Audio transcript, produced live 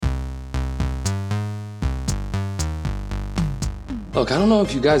Look, I don't know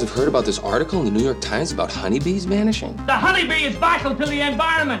if you guys have heard about this article in the New York Times about honeybees vanishing. The honeybee is vital to the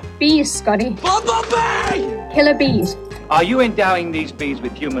environment. Bees, Scotty. Bumblebee! Killer bees. Are you endowing these bees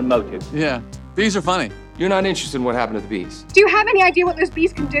with human motives? Yeah, bees are funny. You're not interested in what happened to the bees. Do you have any idea what those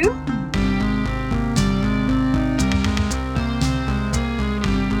bees can do?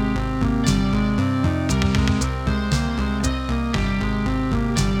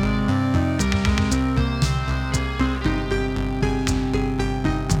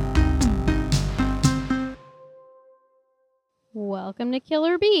 Welcome to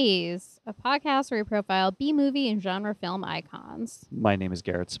Killer Bees, a podcast where we profile B-movie and genre film icons. My name is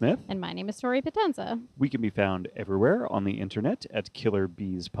Garrett Smith. And my name is Tori Potenza. We can be found everywhere on the internet at Killer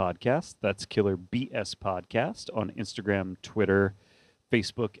Bees Podcast. That's Killer BS Podcast on Instagram, Twitter,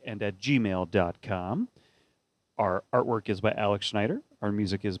 Facebook, and at gmail.com. Our artwork is by Alex Schneider. Our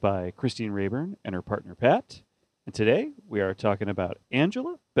music is by Christine Rayburn and her partner, Pat. And today, we are talking about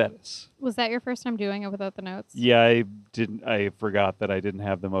Angela Bettis. Was that your first time doing it without the notes? Yeah, I forgot that I didn't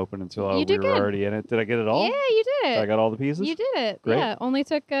have them open until we were already in it. Did I get it all? Yeah, you did it. So I got all the pieces? You did it. Great. Yeah, only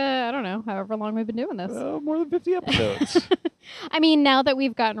took, I don't know, however long we've been doing this. More than 50 episodes. I mean, now that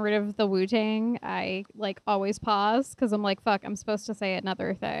we've gotten rid of the Wu-Tang, I, always pause, because I'm like, fuck, I'm supposed to say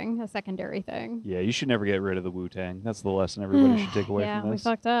another thing, a secondary thing. Yeah, you should never get rid of the Wu-Tang. That's the lesson everybody should take away from this.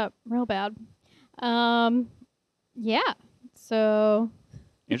 Yeah, we fucked up real bad. Yeah, so...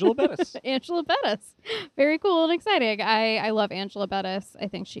 Angela Bettis. Angela Bettis. Very cool and exciting. I love Angela Bettis. I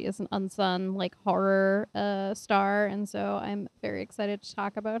think she is an unsung, horror star, and so I'm very excited to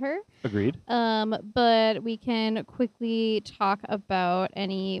talk about her. Agreed. But we can quickly talk about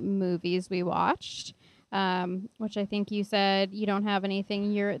any movies we watched. Which I think you said you don't have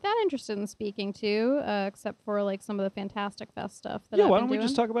anything you're that interested in speaking to, except for some of the Fantastic Fest stuff. Why don't we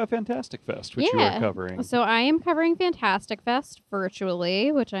just talk about Fantastic Fest, which you are covering? So I am covering Fantastic Fest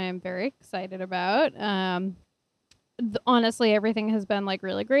virtually, which I am very excited about. Honestly, everything has been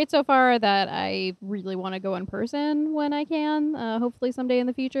really great so far that I really want to go in person when I can, hopefully someday in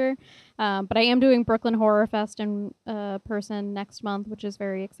the future. But I am doing Brooklyn Horror Fest in person next month, which is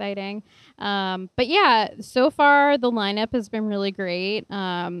very exciting. But yeah, so far the lineup has been really great.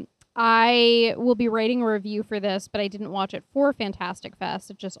 I will be writing a review for this, but I didn't watch it for Fantastic Fest.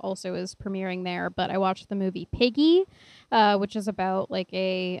 It just also is premiering there. But I watched the movie Piggy, which is about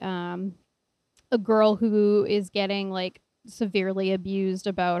a girl who is getting severely abused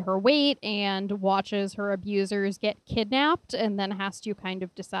about her weight and watches her abusers get kidnapped and then has to kind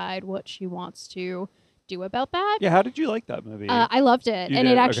of decide what she wants to do about that. Yeah, how did you like that movie? I loved it.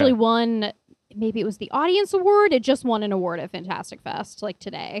 It actually won, maybe it was the audience award. It just won an award at Fantastic Fest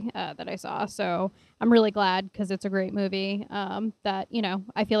today that I saw. So I'm really glad because it's a great movie that,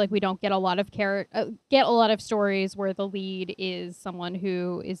 I feel like we don't get a lot of get a lot of stories where the lead is someone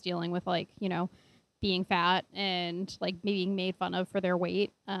who is dealing with being fat and being made fun of for their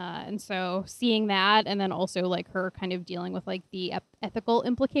weight. And so seeing that and then also her kind of dealing with the ethical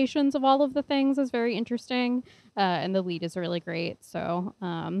implications of all of the things is very interesting. And the lead is really great. So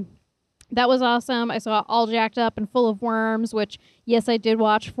that was awesome. I saw All Jacked Up and Full of Worms, which, yes, I did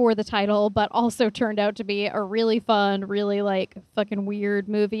watch for the title, but also turned out to be a really fun, really fucking weird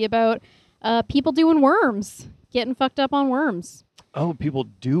movie about people doing worms, getting fucked up on worms. Oh, people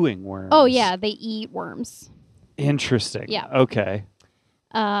doing worms. Oh, yeah, they eat worms. Interesting. Yeah. Okay.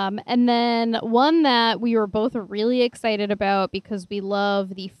 And then one that we were both really excited about because we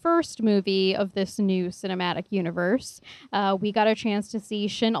love the first movie of this new cinematic universe. We got a chance to see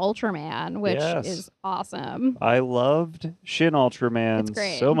Shin Ultraman, which is awesome. I loved Shin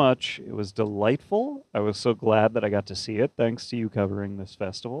Ultraman so much. It was delightful. I was so glad that I got to see it, thanks to you covering this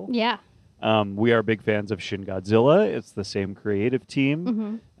festival. Yeah. We are big fans of Shin Godzilla. It's the same creative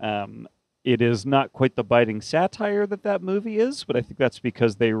team. Mm-hmm. It is not quite the biting satire that movie is, but I think that's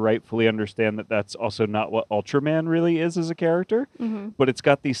because they rightfully understand that that's also not what Ultraman really is as a character. Mm-hmm. But it's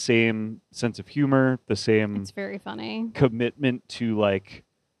got the same sense of humor, the same it's very funny commitment to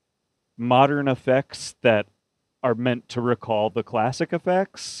modern effects that are meant to recall the classic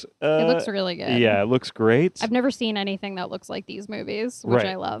effects. It looks really good. Yeah, it looks great. I've never seen anything that looks like these movies, which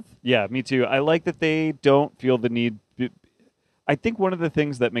I love. Yeah, me too. I like that they don't feel the need. I think one of the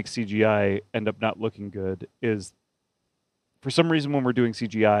things that makes CGI end up not looking good is, for some reason, when we're doing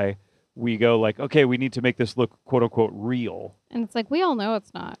CGI, we go okay, we need to make this look quote unquote real. And it's we all know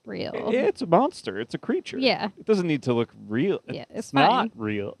it's not real. It's a monster. It's a creature. Yeah. It doesn't need to look real. Yeah, it's not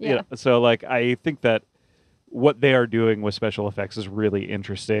real. Yeah. So I think that what they are doing with special effects is really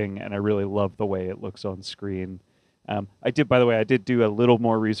interesting, and I really love the way it looks on screen. I did do a little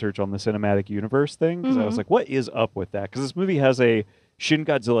more research on the cinematic universe thing because I was like, what is up with that? Because this movie has a Shin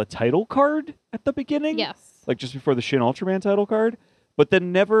Godzilla title card at the beginning. Yes. Like just before the Shin Ultraman title card, but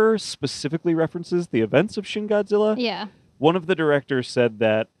then never specifically references the events of Shin Godzilla. Yeah. One of the directors said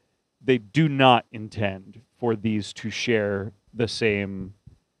that they do not intend for these to share the same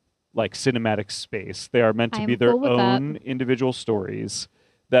like cinematic space. They are meant to be their own individual stories.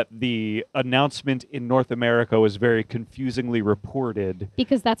 That the announcement in North America was very confusingly reported.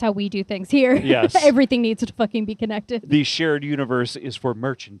 Because that's how we do things here. Yes. Everything needs to fucking be connected. The shared universe is for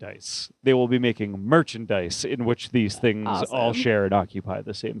merchandise. They will be making merchandise in which these things all share and occupy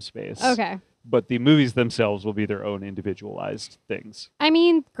the same space. Okay. But the movies themselves will be their own individualized things. I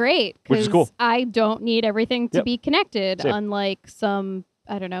mean, great. Which is cool. I don't need everything to Yep. be connected, Same. unlike some,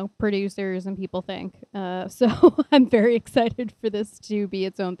 I don't know, producers and people think. So I'm very excited for this to be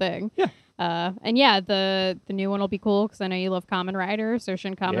its own thing. Yeah. And yeah, the new one will be cool because I know you love Kamen Rider. So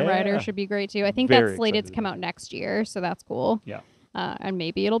Shin Kamen Rider Yeah. should be great too. I think Very that's slated to excited come about out next year. So that's cool. Yeah. And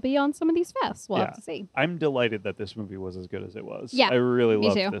maybe it'll be on some of these fests. We'll have to see. I'm delighted that this movie was as good as it was. Yeah, I really me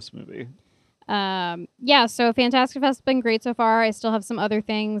loved too. this movie. Yeah, so Fantastic Fest's been great so far. I still have some other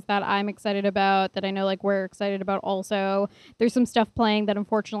things that I'm excited about that I know like we're excited about also. There's some stuff playing that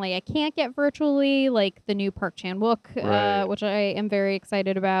unfortunately I can't get virtually, like the new Park Chan-wook, Right. which I am very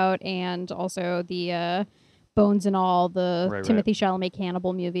excited about, and also the Bones and All, the Right. Timothée Chalamet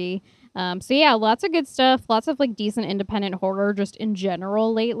cannibal movie. So yeah, lots of good stuff, lots of like decent independent horror just in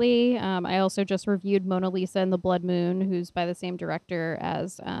general lately. I also just reviewed Mona Lisa and the Blood Moon, who's by the same director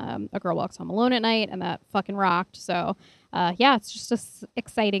as A Girl Walks Home Alone at Night, and that fucking rocked. So yeah, it's just an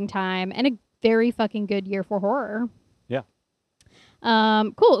exciting time and a very fucking good year for horror. Yeah.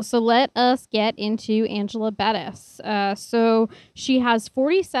 Cool. So let us get into Angela Bettis. So she has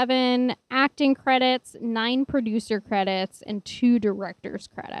 47 acting credits, 9 producer credits, and 2 director's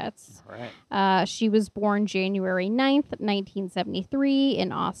credits. All right. She was born January 9th, 1973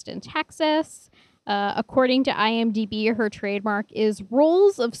 in Austin, Texas. According to IMDb, her trademark is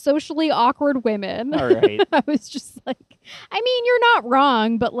roles of socially awkward women. All right. I was just like, I mean, you're not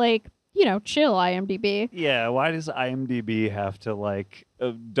wrong, but like, you know, chill, IMDb. Yeah, why does IMDb have to like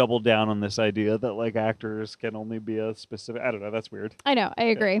double down on this idea that like actors can only be a specific? I don't know. That's weird. I know. I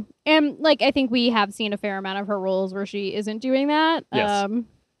agree. And like, I think we have seen a fair amount of her roles where she isn't doing that. Yes.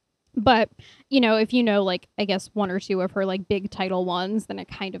 But you know, if you know, like, I guess 1 or 2 of her like big title ones, then it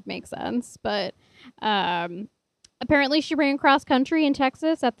kind of makes sense. But apparently, she ran cross country in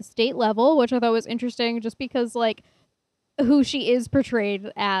Texas at the state level, which I thought was interesting, just because like who she is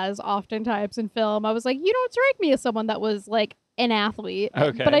portrayed as oftentimes in film, I was like, you don't strike me as someone that was like an athlete.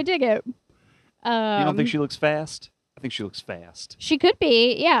 Okay. But I dig it. You don't think she looks fast? I think she looks fast. She could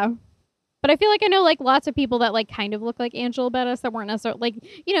be, yeah. But I feel like I know like lots of people that like kind of look like Angela Bettis that weren't necessarily like,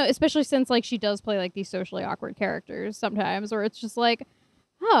 you know, especially since like she does play like these socially awkward characters sometimes where it's just like,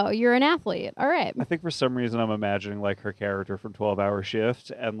 oh, you're an athlete. All right. I think for some reason I'm imagining like her character from 12-Hour Shift,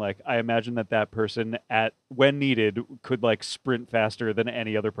 and like I imagine that person at when needed could like sprint faster than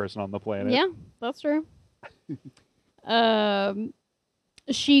any other person on the planet. Yeah, that's true.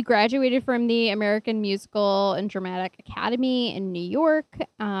 She graduated from the American Musical and Dramatic Academy in New York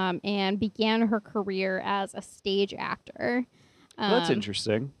and began her career as a stage actor. Well, that's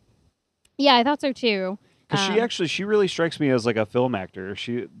interesting. Yeah, I thought so too. Because she really strikes me as like a film actor.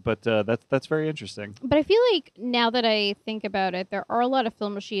 But that's very interesting. But I feel like now that I think about it, there are a lot of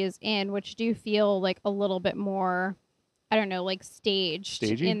films she is in which do feel like a little bit more, I don't know, like staged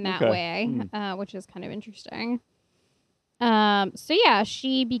Stagey? in that Okay. way, which is kind of interesting. So yeah,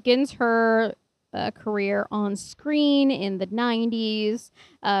 she begins her career on screen in the 90s.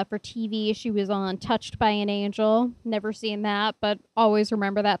 For TV, she was on Touched by an Angel. Never seen that, but always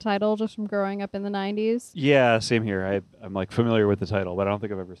remember that title just from growing up in the 90s. Yeah, same here. I'm like familiar with the title, but I don't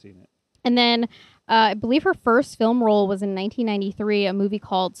think I've ever seen it. And then I believe her first film role was in 1993, a movie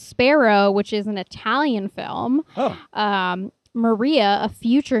called Sparrow, which is an Italian film. Oh. Maria, a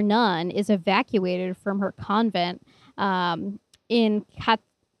future nun, is evacuated from her convent in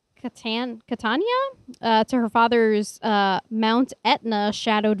Catania to her father's Mount Etna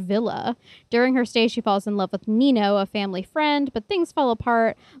shadowed villa. During her stay, she falls in love with Nino, a family friend, but things fall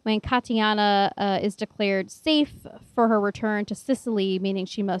apart when Catania is declared safe for her return to Sicily, meaning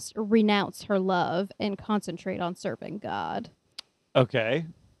she must renounce her love and concentrate on serving God. Okay.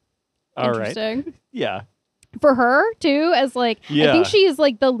 All right. Interesting. Yeah. For her too, as like I Yeah. think she is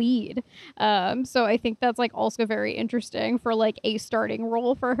like the lead, so I think that's like also very interesting for like a starting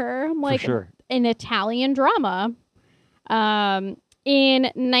role for her. I'm like For sure. an Italian drama. In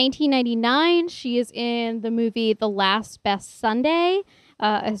 1999, she is in the movie The Last Best Sunday.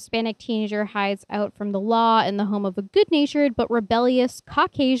 A Hispanic teenager hides out from the law in the home of a good-natured but rebellious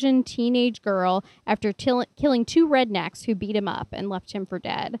Caucasian teenage girl after killing two rednecks who beat him up and left him for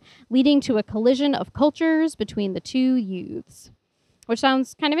dead, leading to a collision of cultures between the two youths. Which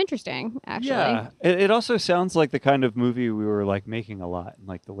sounds kind of interesting, actually. Yeah, it also sounds like the kind of movie we were like making a lot in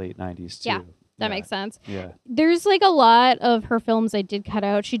like the late 90s too. Yeah. That makes sense. Yeah. There's like a lot of her films I did cut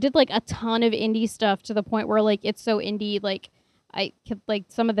out. She did like a ton of indie stuff to the point where like it's so indie, like I could like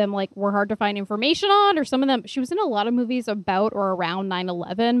some of them like were hard to find information on, or some of them she was in a lot of movies about or around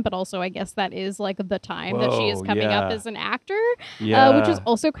 9/11, but also I guess that is like the time that she is coming up as an actor, which is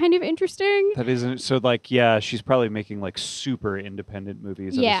also kind of interesting. That isn't so like she's probably making like super independent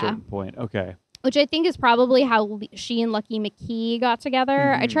movies at a certain point. Okay. Which I think is probably how she and Lucky McKee got together.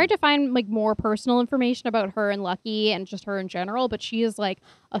 Mm-hmm. I tried to find like more personal information about her and Lucky and just her in general, but she is like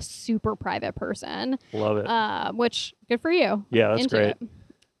a super private person. Love it. Which good for you. Yeah, that's great.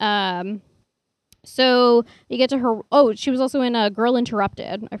 So you get to her. Oh, she was also in Girl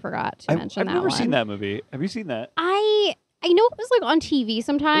Interrupted. I forgot to mention that. I've never one. seen that movie. Have you seen that? I know it was like on TV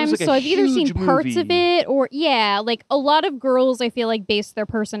sometimes, like so a I've either seen huge parts movie. of it or like a lot of girls I feel like base their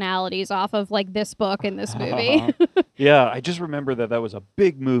personalities off of like this book and this movie. Yeah, I just remember that was a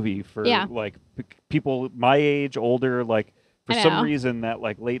big movie for like people my age, older, like for some reason that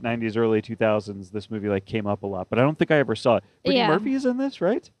like late 90s, early 2000s this movie like came up a lot, but I don't think I ever saw it. Brittany Murphy is in this,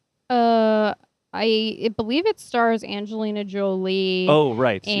 right? I believe it stars Angelina Jolie. Oh,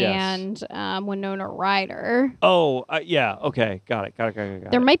 right. And Winona Ryder. Oh, yeah. Okay. Got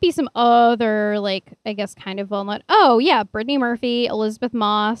it. There might be some other, like, I guess, kind of well known. Oh, yeah. Brittany Murphy, Elizabeth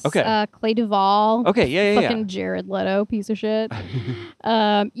Moss, Clay Duvall. Okay. Yeah. Fucking Jared Leto, piece of shit.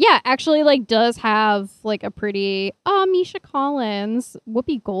 Yeah, actually, like, does have, like, a pretty. Oh, Misha Collins,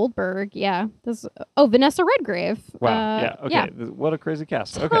 Whoopi Goldberg. Yeah. Vanessa Redgrave. Wow. Yeah. Okay. Yeah. What a crazy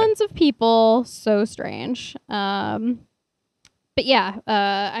cast. Tons of people. So strange. But yeah,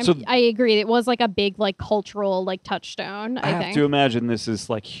 I agree. It was like a big like cultural like touchstone. I think. have to imagine this is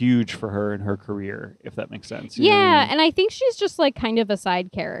like huge for her in her career, if that makes sense. You know what I mean? And I think she's just like kind of a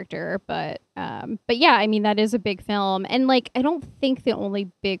side character, but yeah, I mean that is a big film, and like I don't think the only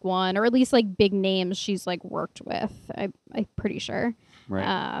big one, or at least like big names she's like worked with. I'm pretty sure.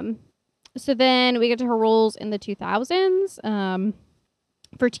 Right. So then we get to her roles in the 2000s.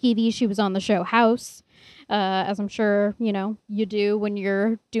 For TV, she was on the show House, as I'm sure, you do when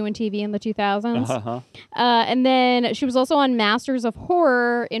you're doing TV in the 2000s. And then she was also on Masters of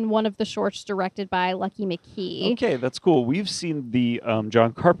Horror in one of the shorts directed by Lucky McKee. Okay, that's cool. We've seen the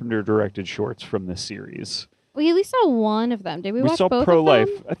John Carpenter directed shorts from this series. We at least saw one of them. Did we watch saw both Pro-Life.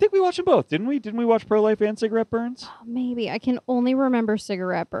 of them? I think we watched them both, didn't we? Didn't we watch Pro-Life and Cigarette Burns? Oh, maybe. I can only remember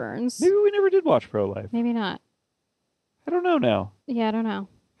Cigarette Burns. Maybe we never did watch Pro-Life. Maybe not. I don't know now. Yeah, I don't know.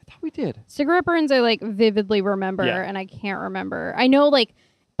 I thought we did. Cigarette Burns I like vividly remember, and I can't remember. I know like,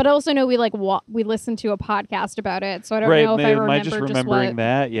 but I also know we like we listened to a podcast about it, so I don't know if I remember am I just remembering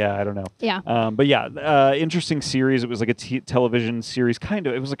that? Yeah, I don't know. Yeah. But yeah, interesting series. It was like a television series, kind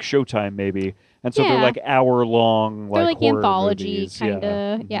of. It was like Showtime maybe, and so they're like hour-long they're like horror anthology movies. kind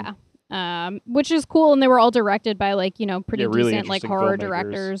of. Yeah. Which is cool, and they were all directed by like pretty really decent like interesting horror filmmakers.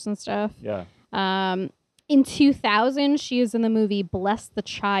 directors and stuff. Yeah. In 2000, she is in the movie Bless the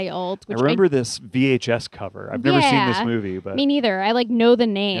Child. Which I remember this VHS cover. I've never seen this movie, but me neither. I like know the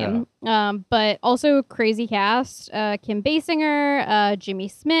name. But also crazy cast: Kim Basinger, Jimmy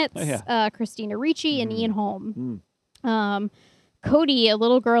Smits, Christina Ricci, and Ian Holm. Cody, a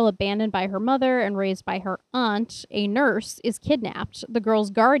little girl abandoned by her mother and raised by her aunt, a nurse, is kidnapped. The girl's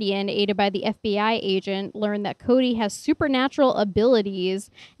guardian, aided by the FBI agent, learned that Cody has supernatural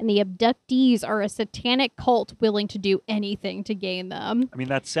abilities, and the abductees are a satanic cult willing to do anything to gain them. I mean,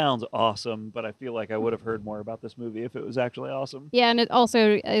 that sounds awesome, but I feel like I would have heard more about this movie if it was actually awesome. Yeah, and it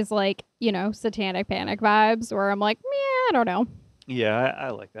also is like, satanic panic vibes, where I'm like, I don't know. Yeah, I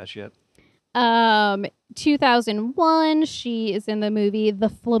like that shit. 2001, she is in the movie The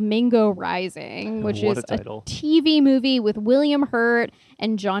Flamingo Rising, which is a TV movie with William Hurt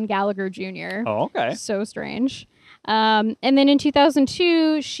and John Gallagher Jr. Oh, okay. So strange. And then in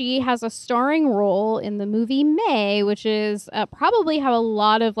 2002, she has a starring role in the movie May, which is probably how a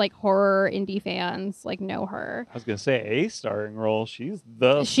lot of like horror indie fans like know her. I was gonna say a starring role. She's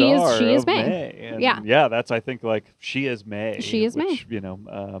the star she is of May. And yeah, that's I think like she is May. She is which, May.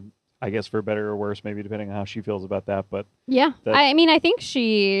 I guess for better or worse, maybe depending on how she feels about that. But yeah, I mean, I think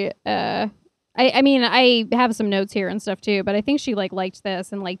she I mean, I have some notes here and stuff too, but I think she liked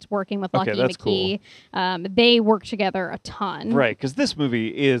this and liked working with Lucky that's McKee. Cool. They work together a ton, right? Because this movie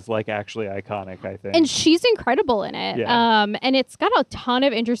is actually iconic, I think, and she's incredible in it. Yeah. And it's got a ton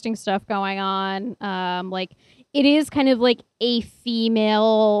of interesting stuff going on. It is kind of like a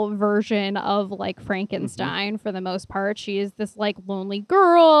female version of Frankenstein for the most part. She is this lonely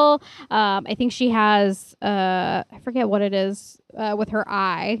girl. I think she has I forget what it is with her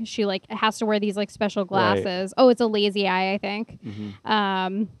eye. She has to wear these special glasses. Right. Oh, it's a lazy eye, I think.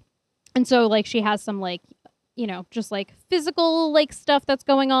 Mm-hmm. And so she has some just physical stuff that's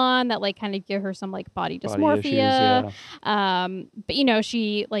going on that kind of give her some body dysmorphia. Issues, yeah. But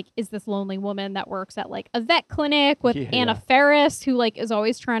she is this lonely woman that works at a vet clinic with Anna Faris, who is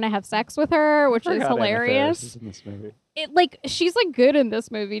always trying to have sex with her, which is hilarious. Anna Faris is in this movie. She's good in this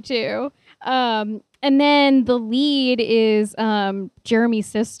movie too. And then the lead is Jeremy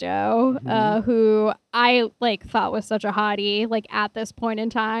Sisto, who I thought was such a hottie at this point in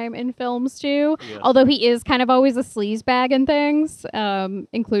time in films too. Yeah. Although he is kind of always a sleazebag in things,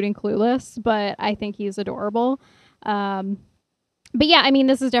 including Clueless, but I think he's adorable. But yeah, I mean,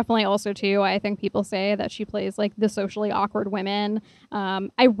 this is definitely also too, I think people say that she plays the socially awkward women.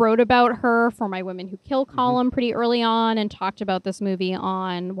 I wrote about her for my Women Who Kill column pretty early on and talked about this movie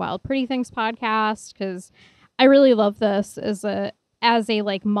on Wild Pretty Things podcast because I really love this as a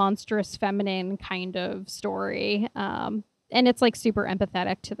monstrous feminine kind of story. And it's super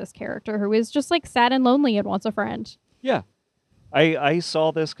empathetic to this character who is just sad and lonely and wants a friend. Yeah. I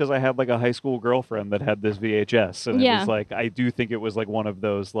saw this because I had a high school girlfriend that had this VHS, and it was I do think it was one of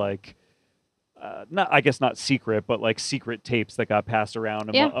those not secret, but secret tapes that got passed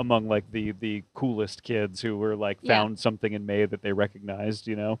around among the coolest kids who were found something in May that they recognized,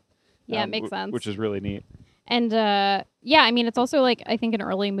 Yeah, it makes sense. Which is really neat. And I mean, it's also I think an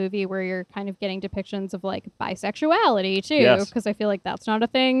early movie where you're kind of getting depictions of bisexuality too, because I feel that's not a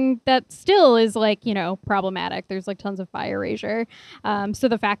thing that still is problematic. There's tons of bi erasure. So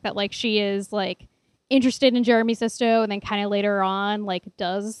the fact that she is interested in Jeremy Sisto and then kind of later on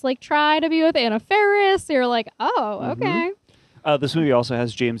does try to be with Anna Faris, you're oh, okay. This movie also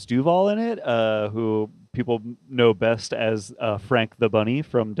has James Duval in it, who people know best as Frank the Bunny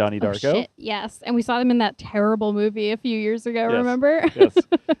from Donnie Darko. Shit. Yes, and we saw them in that terrible movie a few years ago, remember? Yes.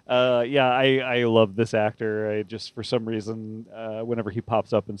 I love this actor. I just, for some reason, whenever he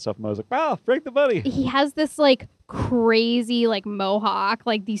pops up and stuff, I was like, wow, Frank the Bunny. He has this crazy mohawk,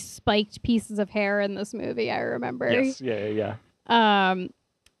 these spiked pieces of hair in this movie, I remember. Yes, yeah.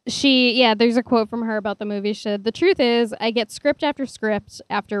 There's a quote from her about the movie. She said, "The truth is, I get script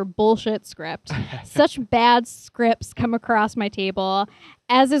after bullshit script. Such bad scripts come across my table,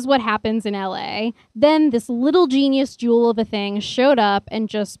 as is what happens in LA. Then this little genius jewel of a thing showed up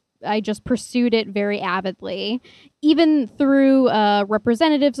and I just pursued it very avidly. Even through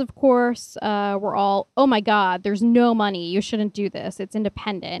representatives, of course, were all, oh my God, there's no money. You shouldn't do this. It's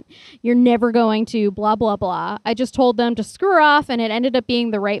independent. You're never going to blah, blah, blah. I just told them to screw off, and it ended up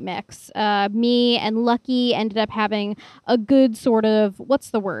being the right mix. Me and Lucky ended up having a good sort of, what's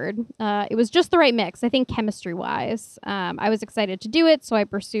the word? It was just the right mix, I think, chemistry-wise. I was excited to do it, so I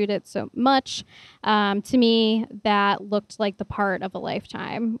pursued it so much. To me, that looked like the part of a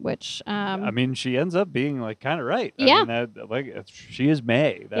lifetime, which... I mean, she ends up being, kind of right. Yeah. I mean, she is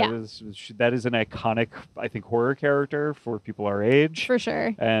May. That is an iconic, I think, horror character for people our age. For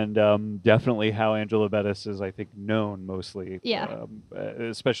sure. And definitely how Angela Bettis is, I think, known mostly. Yeah.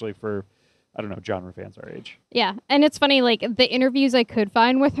 Especially for, I don't know, genre fans our age. Yeah. And it's funny, the interviews I could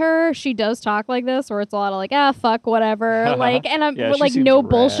find with her, she does talk like this, where it's a lot of fuck, whatever. And I'm no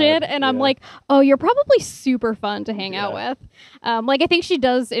bullshit. And I'm oh, you're probably super fun to hang out with. I think she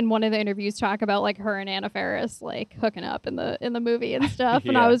does in one of the interviews talk about her and Anna Faris hooking up in the movie and stuff.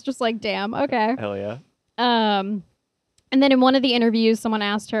 And I was just damn, okay. Hell yeah. And then in one of the interviews, someone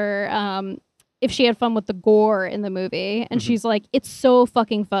asked her, if she had fun with the gore in the movie. And she's like, it's so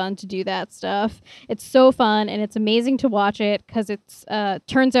fucking fun to do that stuff. It's so fun, and it's amazing to watch it because it's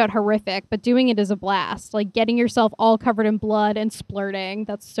turns out horrific, but doing it is a blast. Getting yourself all covered in blood and splurting,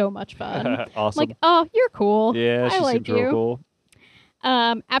 that's so much fun. Awesome. Oh, you're cool. Yeah, she seems real cool.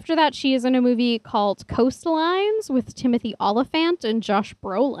 After that, she is in a movie called Coastlines with Timothy Olyphant and Josh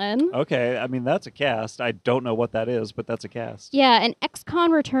Brolin. Okay, I mean, that's a cast. I don't know what that is, but that's a cast. Yeah, an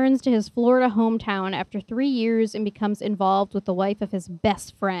ex-con returns to his Florida hometown after 3 years and becomes involved with the wife of his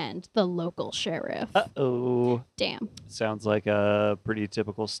best friend, the local sheriff. Uh-oh. Damn. Sounds like a pretty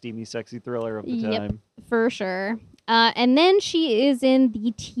typical steamy, sexy thriller of the time. For sure. And then she is in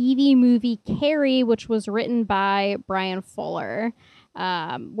the TV movie Carrie, which was written by Brian Fuller.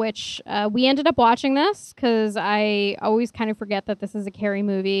 which we ended up watching this because I always kind of forget that this is a Carrie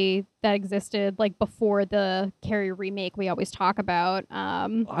movie that existed like before the Carrie remake we always talk about.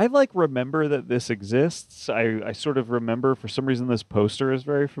 I remember that this exists. I sort of remember for some reason this poster is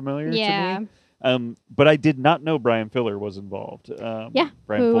very familiar to me. But I did not know Brian Fuller was involved. Brian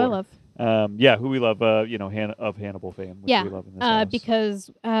who Fuller. I love. Who we love, of Hannibal fame, which we love in this house. Because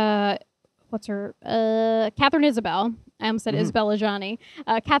what's her? Catherine Isabel. I almost said Isabella Johnny.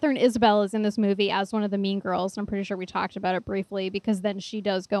 Catherine Isabel is in this movie as one of the mean girls. And I'm pretty sure we talked about it briefly because then she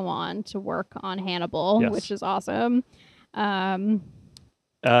does go on to work on Hannibal, which is awesome. I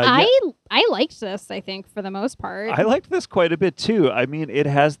liked this, I think, for the most part. I liked this quite a bit, too. I mean, it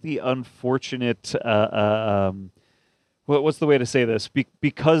has the unfortunate... what's the way to say this?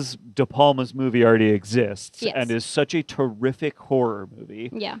 Because De Palma's movie already exists and is such a terrific horror movie.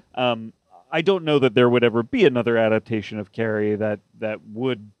 Yeah. I don't know that there would ever be another adaptation of Carrie that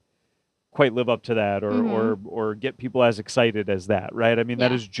would quite live up to that or get people as excited as that, right? I mean,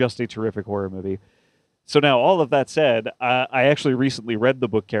 that is just a terrific horror movie. So now, all of that said, I actually recently read the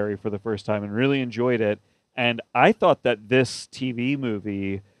book Carrie for the first time and really enjoyed it. And I thought that this TV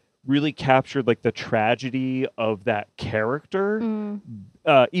movie really captured like the tragedy of that character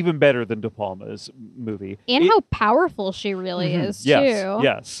even better than De Palma's movie. And how powerful she really is, too.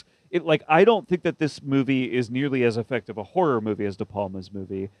 Yes. I don't think that this movie is nearly as effective a horror movie as De Palma's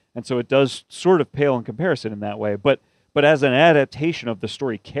movie. And so it does sort of pale in comparison in that way. But as an adaptation of the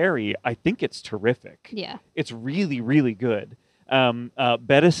story Carrie, I think it's terrific. Yeah. It's really, really good.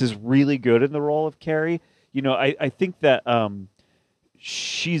 Bettis is really good in the role of Carrie. You know, I think that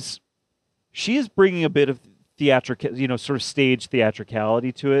she is bringing a bit of theatrical, sort of stage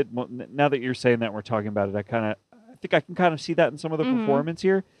theatricality to it. Now that you're saying that, we're talking about it, I think I can kind of see that in some of the performance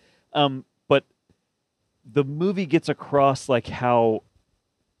here. But the movie gets across like how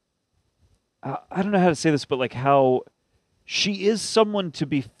I don't know how to say this, but like how she is someone to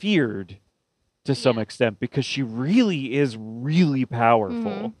be feared to some extent because she really is really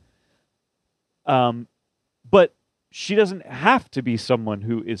powerful. But she doesn't have to be someone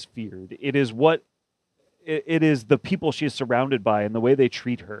who is feared. It is the people she is surrounded by and the way they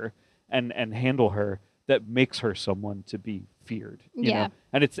treat her and handle her that makes her someone to be feared. You know?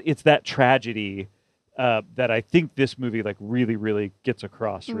 And it's that tragedy that I think this movie like really, really gets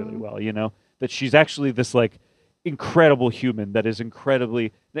across really well. That she's actually this like incredible human that is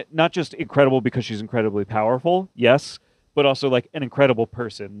incredibly not just incredible because she's incredibly powerful, yes, but also like an incredible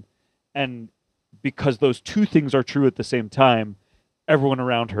person. And because those two things are true at the same time, everyone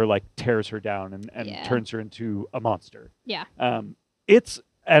around her like tears her down and turns her into a monster. Yeah. I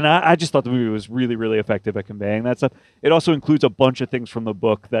just thought the movie was really, really effective at conveying that stuff. It also includes a bunch of things from the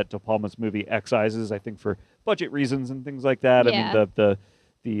book that De Palma's movie excises, I think, for budget reasons and things like that. Yeah. I mean,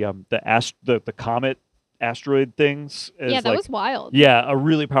 the comet asteroid things. That was wild. Yeah, a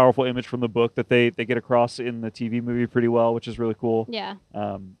really powerful image from the book that they get across in the TV movie pretty well, which is really cool. Yeah.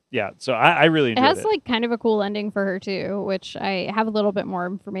 So I really enjoyed it. It has like kind of a cool ending for her too, which I have a little bit more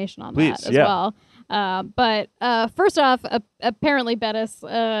information on Please, that as well. But first off, apparently Bettis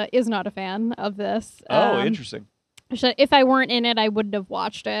is not a fan of this. Interesting. If I weren't in it, I wouldn't have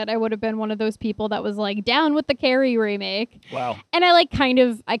watched it. I would have been one of those people that was like down with the Carrie remake. Wow. And I kind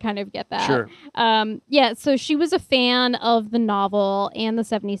of get that. Sure. So she was a fan of the novel and the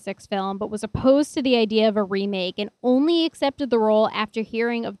 76 film, but was opposed to the idea of a remake and only accepted the role after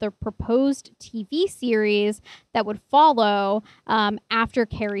hearing of the proposed TV series that would follow after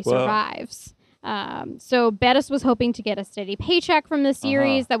Carrie survives. So Bettis was hoping to get a steady paycheck from the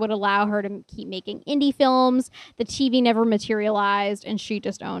series that would allow her to keep making indie films. The TV never materialized, and she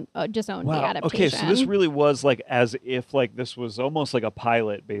just owned the adaptation. Okay, so this really was like as if like this was almost like a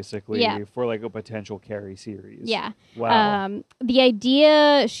pilot, basically, for like a potential Carrie series. Yeah. Wow.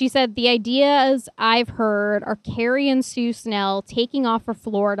 She said the ideas I've heard are Carrie and Sue Snell taking off for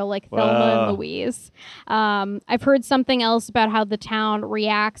Florida like Thelma and Louise. I've heard something else about how the town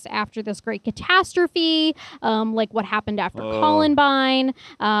reacts after this great catastrophe, like what happened after Columbine.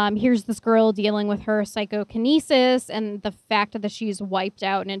 Here's this girl dealing with her psychokinesis and the fact that she's wiped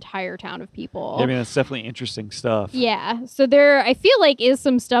out an entire town of people. Yeah, I mean, that's definitely interesting stuff. Yeah. So there, I feel like is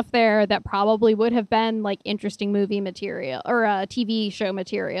some stuff there that probably would have been like interesting movie material or TV show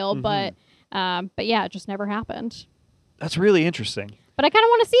material, but yeah, it just never happened. That's really interesting. But I kind of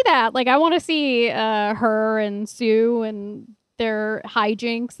want to see that. Like, I want to see her and Sue and their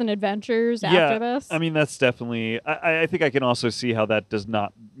hijinks and adventures after this. I mean, that's definitely... I think I can also see how that does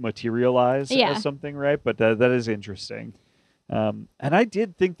not materialize as something, right? But that is interesting. And I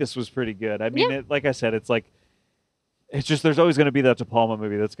did think this was pretty good. I mean, like I said, it's like... it's just there's always going to be that De Palma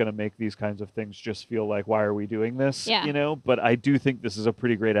movie that's going to make these kinds of things just feel like, why are we doing this? Yeah. You know, but I do think this is a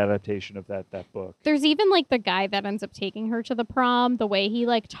pretty great adaptation of that book. There's even like the guy that ends up taking her to the prom, the way he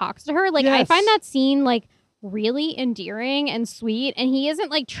like talks to her. Like I Yes. find that scene like really endearing and sweet, and he isn't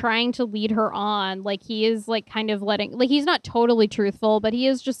like trying to lead her on. Like he is like kind of letting, like he's not totally truthful, but he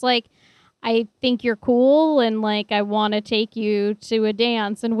is just like, I think you're cool and like I want to take you to a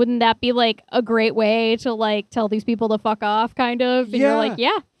dance, and wouldn't that be like a great way to like tell these people to fuck off kind of? And you're like,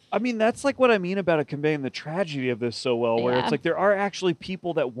 yeah. I mean, that's like what I mean about it conveying the tragedy of this so well, where Yeah. it's like there are actually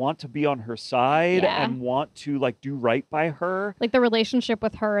people that want to be on her side Yeah. and want to like do right by her. Like the relationship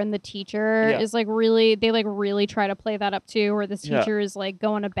with her and the teacher Yeah. is like really, they like really try to play that up too, where this Yeah. teacher is like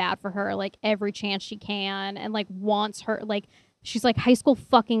going to bat for her like every chance she can and like wants her, like she's like, high school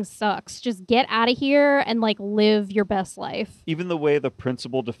fucking sucks. Just get out of here and like live your best life. Even the way the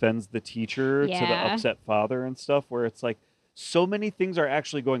principal defends the teacher to the Yeah. upset father and stuff, where it's like so many things are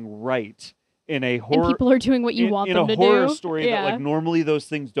actually going right in a horror. And people are doing what you want in them a to horror do. story that like normally those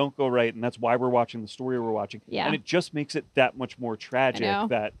things don't go right, and that's why we're watching the story we're watching. Yeah. And it just makes it that much more tragic know.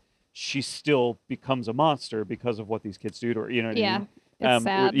 that she still becomes a monster because of what these kids do to her. You know what I Yeah. mean? It's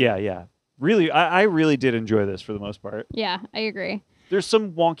sad. Yeah. Really, I really did enjoy this for the most part. Yeah, I agree. There's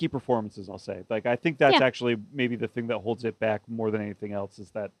some wonky performances, I'll say. Like, I think that's Yeah. actually maybe the thing that holds it back more than anything else, is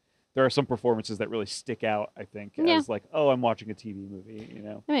that there are some performances that really stick out, I think, Yeah. as like, oh, I'm watching a TV movie, you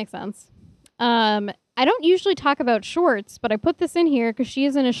know? That makes sense. I don't usually talk about shorts, but I put this in here because she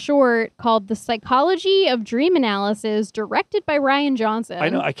is in a short called The Psychology of Dream Analysis, directed by Ryan Johnson. I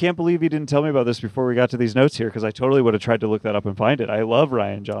know. I can't believe you didn't tell me about this before we got to these notes here, because I totally would have tried to look that up and find it. I love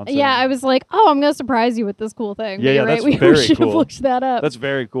Ryan Johnson. Yeah, I was like, oh, I'm going to surprise you with this cool thing. Yeah, But you're that's right. very We should have cool. looked that up. That's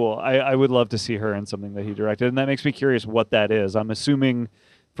very cool. I would love to see her in something that he directed, and that makes me curious what that is. I'm assuming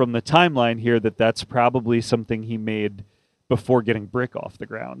from the timeline here that that's probably something he made before getting Brick off the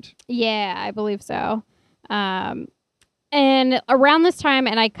ground. Yeah, I believe so. And around this time,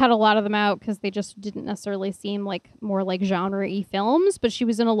 and I cut a lot of them out because they just didn't necessarily seem like more like genre-y films, but she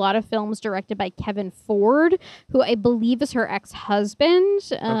was in a lot of films directed by Kevin Ford, who I believe is her ex-husband.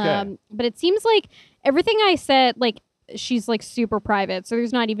 But it seems like everything I said, like, she's like super private, so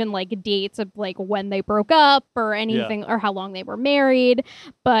there's not even like dates of like when they broke up or anything or how long they were married,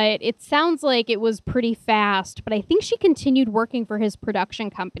 but it sounds like it was pretty fast. But I think she continued working for his production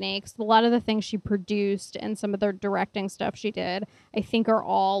company, because a lot of the things she produced and some of the directing stuff she did, I think, are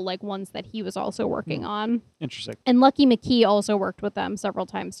all like ones that he was also working on. Interesting. And Lucky McKee also worked with them several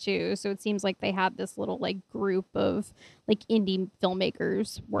times too, so it seems like they had this little like group of like indie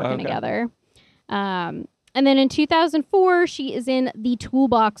filmmakers working together. And then in 2004, she is in The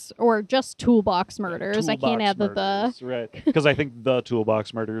Toolbox, or just Toolbox Murders. I can't add the. Right. Because I think The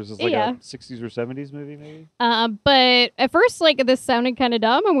Toolbox Murders is like Yeah. a 60s or 70s movie, maybe? But at first, like, this sounded kind of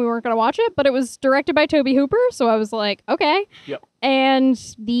dumb and we weren't going to watch it, but it was directed by Tobe Hooper, so I was like, okay. Yep.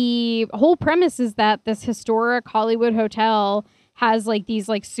 And the whole premise is that this historic Hollywood hotel has like these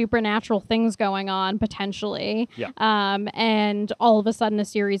like supernatural things going on potentially. Yeah. And all of a sudden a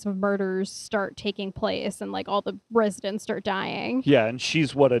series of murders start taking place and like all the residents start dying. Yeah, and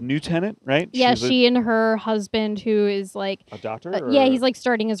she's what, a new tenant, right? Yeah, She's she and her husband, who is like a doctor? yeah, or- he's like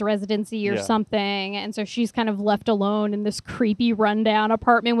starting his residency or Yeah. something, and so she's kind of left alone in this creepy rundown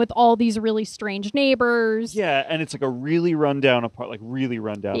apartment with all these really strange neighbors. Yeah, and it's like a really rundown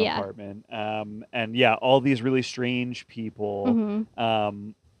Yeah. apartment. And yeah, all these really strange people. Mhm.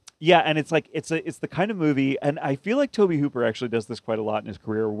 Yeah, and it's like it's the kind of movie, and I feel like Tobe Hooper actually does this quite a lot in his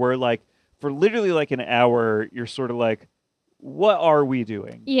career, where like for literally like an hour, you're sort of like, what are we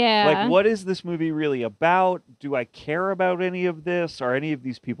doing? Yeah. Like, what is this movie really about? Do I care about any of this? Are any of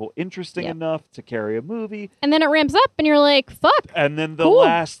these people interesting Yep. enough to carry a movie? And then it ramps up, and you're like, fuck. And then the Cool.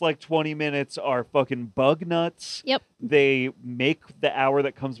 last like 20 minutes are fucking bug nuts. Yep. They make the hour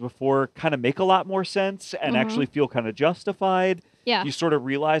that comes before kind of make a lot more sense and Mhm. actually feel kind of justified. Yeah. You sort of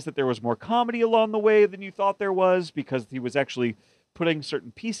realize that there was more comedy along the way than you thought there was, because he was actually putting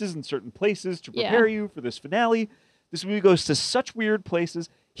certain pieces in certain places to Yeah. prepare you for this finale. This movie goes to such weird places.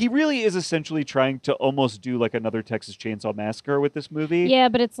 He really is essentially trying to almost do like another Texas Chainsaw Massacre with this movie. Yeah,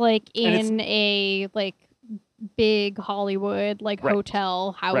 but it's like And it's- in a like big Hollywood like Right.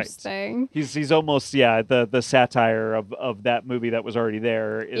 hotel house Right. thing. He's almost the satire of that movie that was already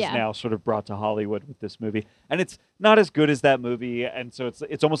there is Yeah. now sort of brought to Hollywood with this movie, and it's not as good as that movie, and so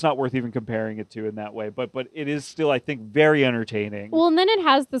it's almost not worth even comparing it to in that way. But it is still, I think, very entertaining. Well, and then it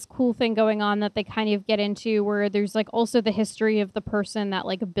has this cool thing going on that they kind of get into, where there's like also the history of the person that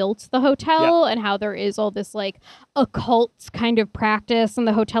like built the hotel and how there is all this like occult kind of practice, and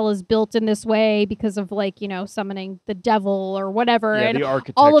the hotel is built in this way because of like, you know, summoning the devil or whatever. Yeah, and the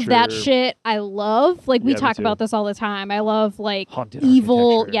architecture. all of that shit I love. Like, we Yeah, me talk too. about this all the time. I love, like, Haunted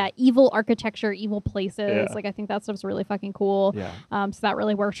evil, architecture. evil architecture, evil places. Yeah. Like, I think that stuff's really fucking cool. Yeah. So that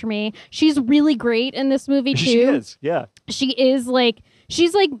really works for me. She's really great in this movie, too. She is, yeah. She is, like,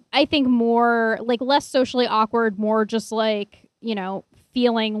 she's, like, I think more, like, less socially awkward, more just, like, you know,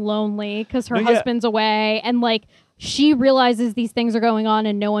 feeling lonely because her No, yeah. husband's away. And, like, she realizes these things are going on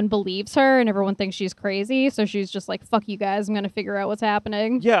and no one believes her and everyone thinks she's crazy. So she's just like, fuck you guys. I'm going to figure out what's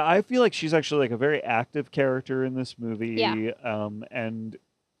happening. Yeah, I feel like she's actually like a very active character in this movie. Yeah. And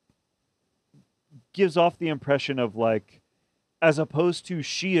gives off the impression of like, as opposed to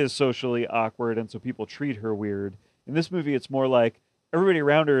she is socially awkward and so people treat her weird. In this movie, it's more like everybody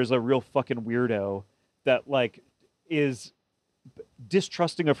around her is a real fucking weirdo that like is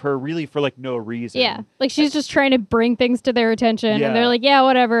distrusting of her really for like no reason. Yeah. Like she's just trying to bring things to their attention Yeah. and they're like, yeah,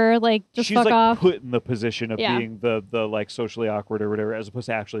 whatever. Like, just she's fuck like off. put in the position of Yeah. being the like socially awkward or whatever, as opposed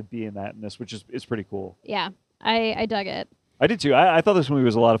to actually being that in this, which is pretty cool. Yeah. I dug it. I did too. I thought this movie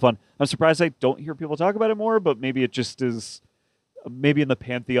was a lot of fun. I'm surprised I don't hear people talk about it more, but maybe it just is. Maybe in the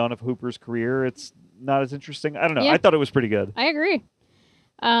pantheon of Hooper's career, it's not as interesting. I don't know. Yeah. I thought it was pretty good. I agree.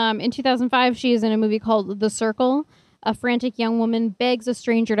 In 2005, she is in a movie called The Circle. A frantic young woman begs a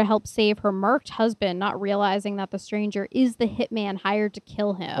stranger to help save her murked husband, not realizing that the stranger is the hitman hired to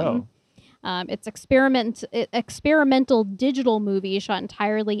kill him. Oh. It's experimental digital movie shot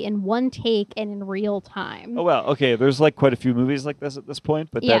entirely in one take and in real time. Oh wow. Okay. There's like quite a few movies like this at this point,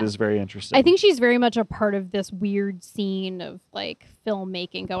 but that Yeah. is very interesting. I think she's very much a part of this weird scene of like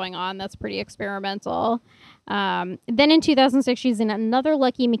filmmaking going on that's pretty experimental. Then in 2006, she's in another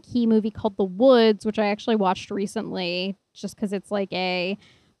Lucky McKee movie called The Woods, which I actually watched recently just because it's like a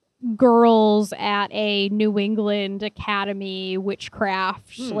girls at a New England academy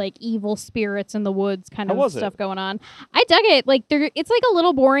witchcraft, like evil spirits in the woods kind How of was stuff it? going on. I dug it. Like it's like a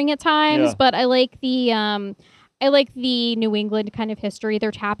little boring at times, Yeah. but I like the New England kind of history they're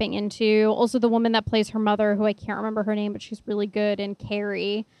tapping into. Also, the woman that plays her mother, who I can't remember her name, but she's really good, in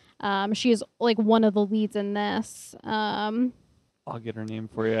Carrie. She is like one of the leads in this. I'll get her name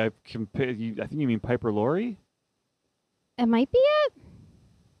for you. I think you mean Piper Laurie. It might be it.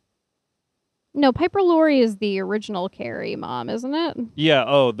 No, Piper Laurie is the original Carrie mom, isn't it? Yeah.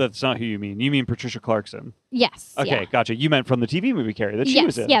 Oh, that's not who you mean. You mean Patricia Clarkson. Yes. Okay, yeah. gotcha. You meant from the TV movie Carrie that she yes,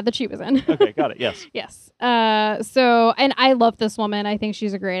 was in. yeah, that she was in. Okay, got it. Yes. Yes. So, and I love this woman. I think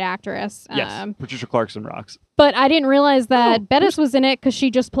she's a great actress. Yes. Patricia Clarkson rocks. But I didn't realize that Oh, Bettis was in it because she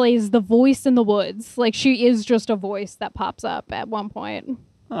just plays the voice in the woods. Like, she is just a voice that pops up at one point.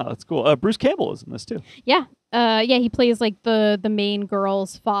 Oh, that's cool. Bruce Campbell is in this too. Yeah. He plays like the main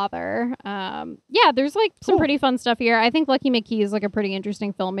girl's father. Yeah, there's like some Cool. pretty fun stuff here. I think Lucky McKee is like a pretty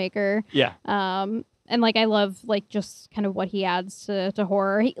interesting filmmaker. Yeah. And like I love like just kind of what he adds to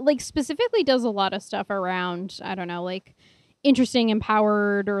horror. He like specifically does a lot of stuff around, I don't know, like interesting,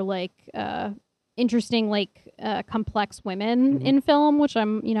 empowered, or like interesting, like complex women in film, which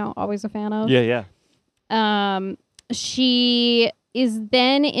I'm, always a fan of. Yeah. Yeah. She is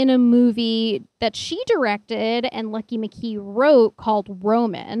then in a movie that she directed and Lucky McKee wrote called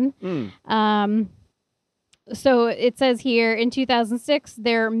Roman. So it says here, in 2006,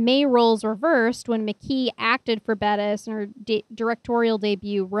 their May roles reversed when McKee acted for Bettis in her directorial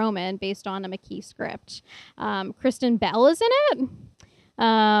debut, Roman, based on a McKee script. Kristen Bell is in it.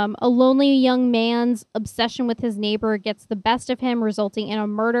 A lonely young man's obsession with his neighbor gets the best of him, resulting in a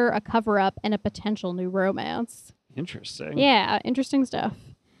murder, a cover-up, and a potential new romance. Interesting. Yeah, interesting stuff.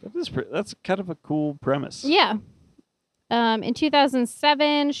 That's kind of a cool premise. Yeah. In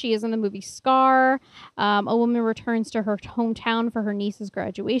 2007, she is in the movie Scar. A woman returns to her hometown for her niece's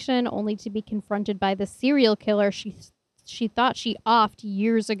graduation, only to be confronted by the serial killer she thought she offed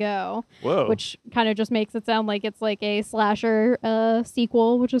years ago. Whoa. Which kind of just makes it sound like it's like a slasher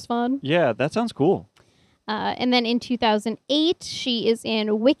sequel, which is fun. Yeah, that sounds cool. And then in 2008, she is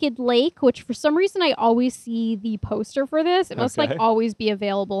in Wicked Lake, which for some reason I always see the poster for this. It must like Okay. always be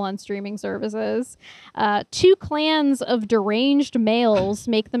available on streaming services. Two clans of deranged males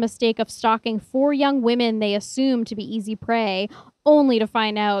make the mistake of stalking 4 young women they assume to be easy prey, only to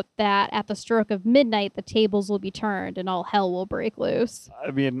find out that at the stroke of midnight, the tables will be turned and all hell will break loose.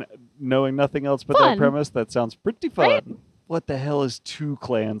 I mean, knowing nothing else but Fun. that premise, that sounds pretty fun. Right? What the hell is 2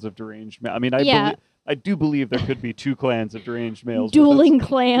 clans of deranged men? I mean, Yeah. I do believe there could be 2 clans of deranged males. but Dueling that's-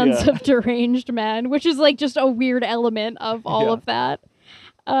 clans yeah. of deranged men, which is like just a weird element of all Yeah. of that.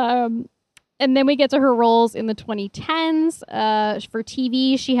 And then we get to her roles in the 2010s. For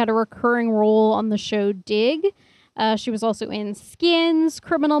TV, she had a recurring role on the show Dig. She was also in Skins,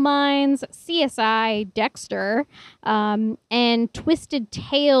 Criminal Minds, CSI, Dexter, and Twisted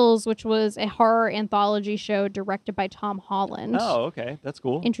Tales, which was a horror anthology show directed by Tom Holland. Oh, okay. That's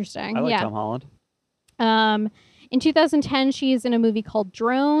cool. Interesting. I like yeah. Tom Holland. In 2010, she's in a movie called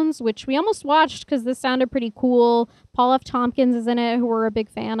Drones, which we almost watched because this sounded pretty cool. Paul F. Tompkins is in it, who we're a big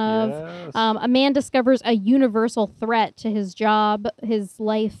fan of. Yes. A man discovers a universal threat to his job, his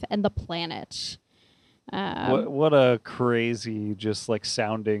life, and the planet. What a crazy, just like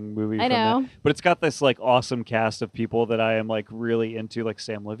sounding movie. I from that. know. But it's got this like awesome cast of people that I am like really into. Like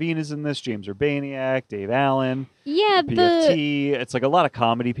Sam Levine is in this, James Urbaniak, Dave Allen, Yeah, PFT. It's like a lot of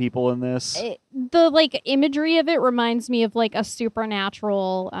comedy people in this. the like imagery of it reminds me of like a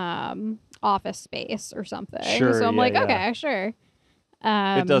supernatural Office Space or something. Sure, so I'm yeah, like, yeah. okay, sure.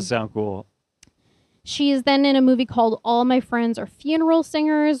 It does sound cool. She is then in a movie called All My Friends Are Funeral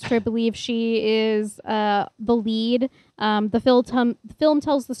Singers, which I believe she is the lead. The film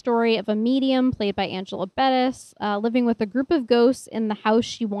tells the story of a medium played by Angela Bettis living with a group of ghosts in the house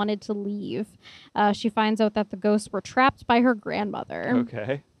she wanted to leave. She finds out that the ghosts were trapped by her grandmother.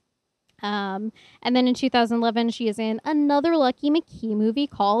 Okay. And then in 2011, she is in another Lucky McKee movie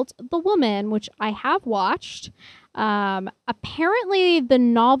called The Woman, which I have watched. Apparently, the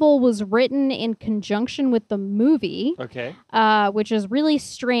novel was written in conjunction with the movie, Okay. which is really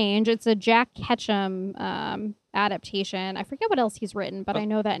strange. It's a Jack Ketchum adaptation. I forget what else he's written, but I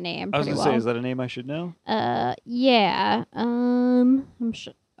know that name I was pretty gonna say, well. is that a name I should know? Yeah. I'm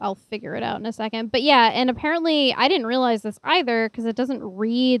sure I'll figure it out in a second. But yeah, and apparently I didn't realize this either because it doesn't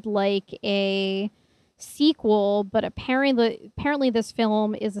read like a sequel, but apparently this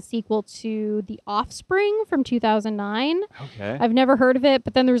film is a sequel to The Offspring from 2009. Okay. I've never heard of it,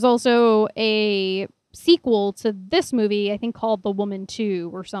 but then there's also a sequel to this movie, I think called The Woman 2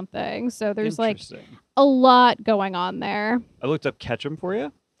 or something. So there's like Interesting. a lot going on there. I looked up Ketchum for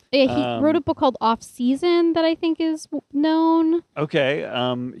you. Yeah, he wrote a book called Off Season that I think is known. Okay.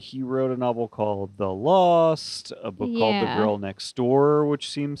 He wrote a novel called The Lost, a book called The Yeah. Girl Next Door, which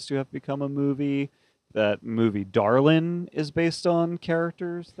seems to have become a movie. That movie Darlin is based on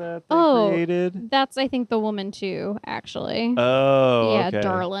characters that they created. That's I think The Woman 2, actually. Oh, yeah, okay.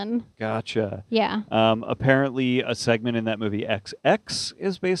 Darlin. Gotcha. Yeah. Apparently, a segment in that movie XX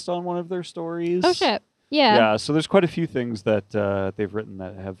is based on one of their stories. Oh shit. Yeah. Yeah, so there's quite a few things that they've written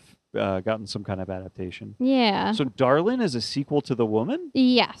that have gotten some kind of adaptation. Yeah. So Darlin is a sequel to The Woman?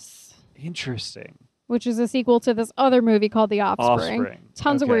 Yes. Interesting. Which is a sequel to this other movie called The Offspring.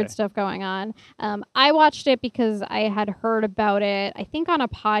 Tons of Okay. weird stuff going on. I watched it because I had heard about it, I think on a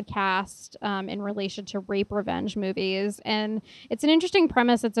podcast in relation to rape revenge movies. And it's an interesting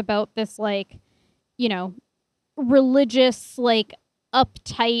premise. It's about this like, religious, like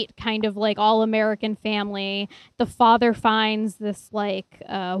uptight kind of like all American family. The father finds this like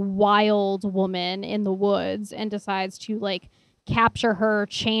wild woman in the woods and decides to like capture her,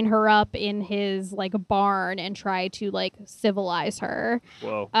 chain her up in his like barn and try to like civilize her.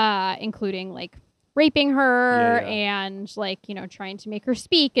 Whoa. Including like raping her Yeah. and like, trying to make her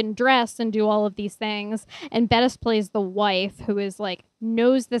speak and dress and do all of these things. And Bettis plays the wife who is like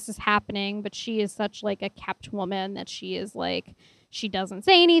knows this is happening, but she is such like a kept woman that she is like she doesn't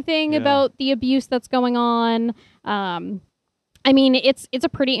say anything Yeah. about the abuse that's going on. I mean, it's a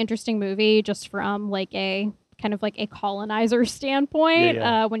pretty interesting movie just from like a kind of like a colonizer standpoint,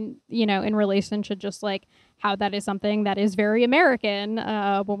 Yeah. when, in relation to just like how that is something that is very American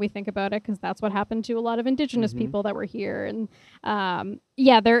when we think about it, because that's what happened to a lot of indigenous people that were here. And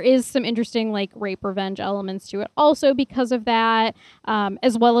there is some interesting like rape revenge elements to it also because of that,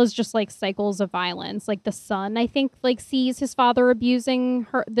 as well as just like cycles of violence. Like the son, I think, like sees his father abusing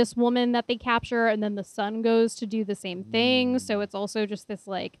this woman that they capture, and then the son goes to do the same thing. So it's also just this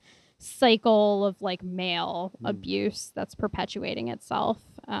like cycle of like male abuse that's perpetuating itself.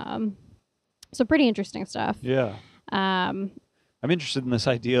 So pretty interesting stuff. Yeah. Um, I'm interested in this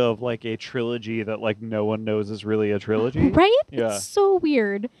idea of like a trilogy that like no one knows is really a trilogy. right? Yeah. It's so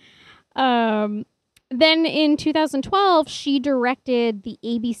weird. Then in 2012, she directed the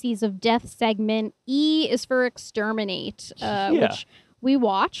ABCs of Death segment E is for Exterminate, which we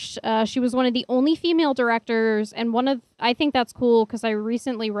watched. She was one of the only female directors, and I think that's cool because I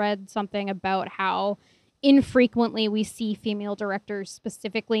recently read something about how infrequently we see female directors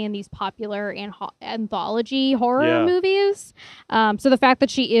specifically in these popular anthology horror movies. So the fact that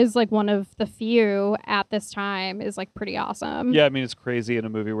she is like one of the few at this time is like pretty awesome. Yeah, I mean, it's crazy in a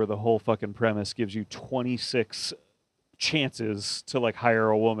movie where the whole fucking premise gives you 26 chances to like hire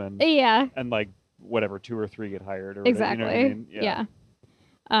a woman. Yeah. And like whatever, 2 or 3 get hired or Exactly. whatever, you know what I mean?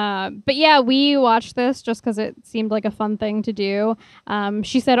 But yeah, we watched this just because it seemed like a fun thing to do.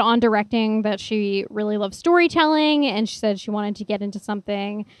 She said on directing that she really loves storytelling, and she said she wanted to get into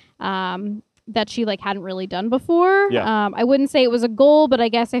something that she like hadn't really done before. Yeah. I wouldn't say it was a goal, but I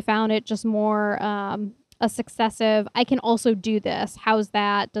guess I found it just more a successive. I can also do this. How's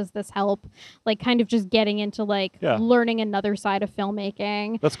that? Does this help? Like kind of just getting into like learning another side of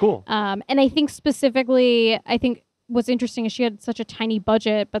filmmaking. That's cool. And I think specifically, what's interesting is she had such a tiny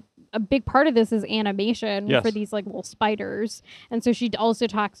budget, but a big part of this is animation for these like little spiders. And so she also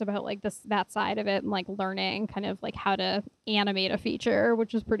talks about like that side of it and like learning kind of like how to animate a feature,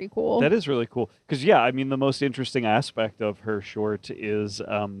 which is pretty cool. That is really cool. Because I mean, the most interesting aspect of her short is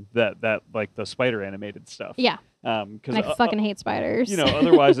that like the spider animated stuff. Yeah. Because I fucking hate spiders.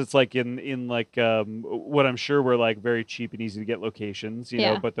 Otherwise it's like in like what I'm sure were like very cheap and easy to get locations,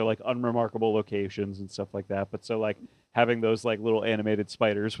 know, but they're like unremarkable locations and stuff like that. But so like having those like little animated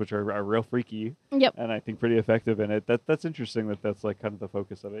spiders, which are real freaky, and I think pretty effective in it. That's interesting. That's like kind of the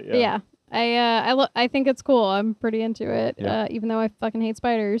focus of it. Yeah. I think it's cool. I'm pretty into it, even though I fucking hate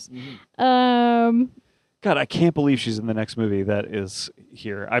spiders. God, I can't believe she's in the next movie that is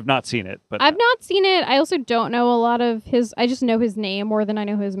here. I've not seen it, but I've not seen it. I also don't know a lot of his. I just know his name more than I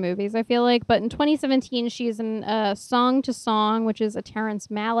know his movies, I feel like. But in 2017, she's in Song to Song, which is a Terrence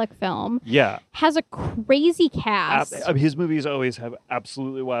Malick film. Yeah. Has a crazy cast. His movies always have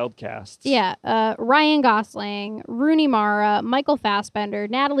absolutely wild casts. Yeah. Ryan Gosling, Rooney Mara, Michael Fassbender,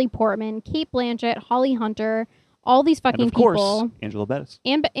 Natalie Portman, Cate Blanchett, Holly Hunter. All these fucking and of course, people. Angela Bettis.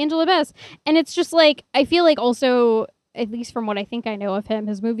 And Angela Bettis. And it's just like, I feel like also, at least from what I think I know of him,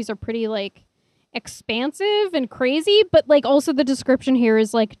 his movies are pretty like expansive and crazy, but like also the description here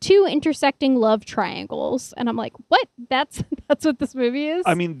is like two intersecting love triangles. And I'm like, what? That's what this movie is?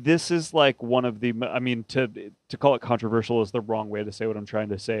 I mean, this is like one of the, I mean, to call it controversial is the wrong way to say what I'm trying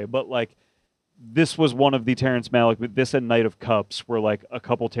to say, but like, this was one of the Terrence Malick, this and Night of Cups were like a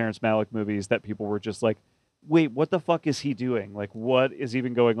couple Terrence Malick movies that people were just like, wait, what the fuck is he doing? Like, what is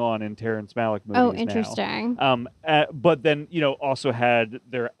even going on in Terrence Malick movies Oh, interesting. now? But then, also had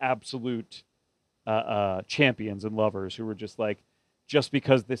their absolute champions and lovers who were just like, just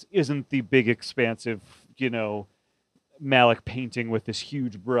because this isn't the big, expansive, Malick painting with this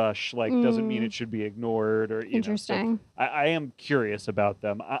huge brush, like, doesn't mean it should be ignored or, Interesting. So I am curious about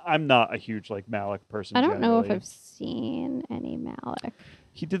them. I'm not a huge, like, Malick person. I don't know if generally. I've seen any Malick.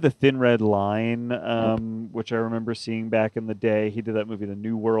 He did The Thin Red Line, which I remember seeing back in the day. He did that movie, The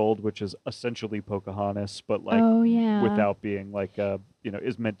New World, which is essentially Pocahontas, but like without being like,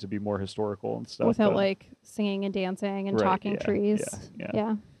 is meant to be more historical and stuff. Without like singing and dancing and talking trees.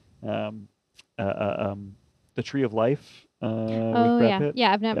 Yeah. The Tree of Life. Oh with Brad yeah, Pitt.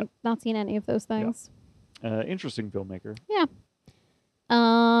 yeah. I've not seen any of those things. Interesting filmmaker. Yeah.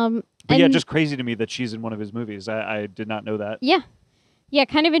 But yeah, just crazy to me that she's in one of his movies. I did not know that. Yeah. Yeah,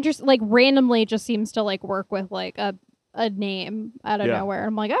 kind of interesting. Like randomly, just seems to like work with like a name out of nowhere.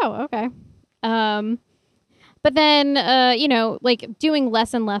 I'm like, oh, okay. But then, like doing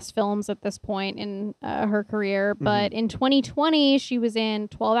less and less films at this point in her career. But in 2020, she was in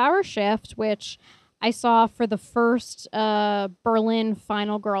 12-Hour Shift, which I saw for the first Berlin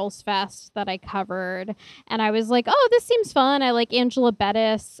Final Girls Fest that I covered. And I was like, oh, this seems fun. I like Angela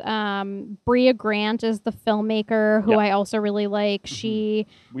Bettis. Brea Grant is the filmmaker who I also really like. We've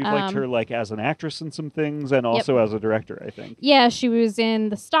liked her like as an actress in some things and also as a director, I think. Yeah, she was in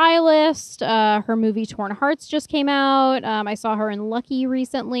The Stylist. Her movie Torn Hearts just came out. I saw her in Lucky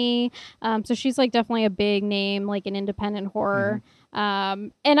recently. So she's like definitely a big name, like in independent horror.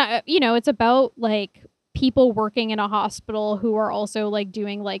 And it's about like people working in a hospital who are also like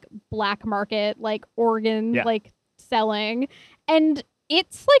doing like black market like organ like selling, and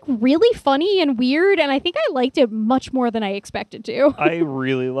it's like really funny and weird, and I think I liked it much more than I expected to. I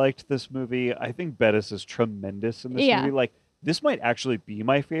really liked this movie. I think Bettis is tremendous in this movie. Like, this might actually be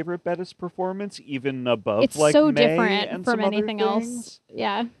my favorite Bettis performance, even above it's like so May different and from some anything other else. things.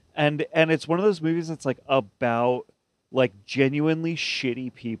 Yeah, and it's one of those movies that's like about like genuinely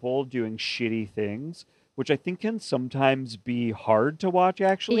shitty people doing shitty things, which I think can sometimes be hard to watch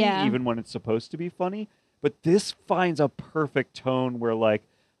actually, even when it's supposed to be funny. But this finds a perfect tone where like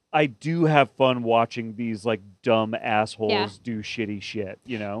I do have fun watching these like dumb assholes do shitty shit,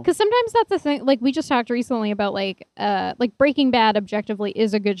 Because sometimes that's the thing. Like we just talked recently about like Breaking Bad objectively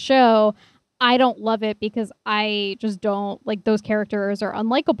is a good show. I don't love it because I just don't like those characters are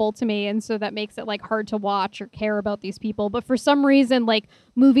unlikable to me, and so that makes it like hard to watch or care about these people. But for some reason, like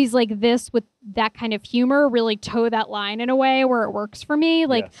movies like this with that kind of humor really toe that line in a way where it works for me.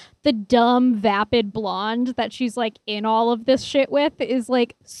 Like Yes. the dumb vapid blonde that she's like in all of this shit with is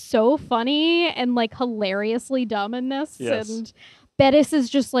like so funny and like hilariously dumb in this. Yes. And Bettis is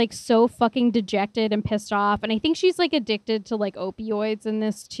just like so fucking dejected and pissed off. And I think she's like addicted to like opioids in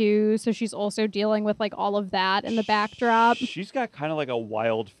this too. So she's also dealing with like all of that in the backdrop. She's got kind of like a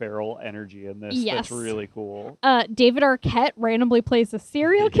wild feral energy in this. Yes. That's really cool. David Arquette randomly plays a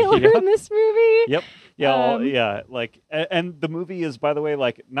serial killer Yep. in this movie. Yep. Yeah. Um, yeah. Like, and the movie is, by the way,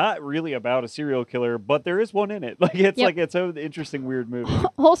 like not really about a serial killer, but there is one in it. Like, it's Yep. like it's an interesting, weird movie.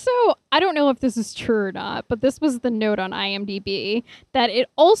 Also, I don't know if this is true or not, but this was the note on IMDb that it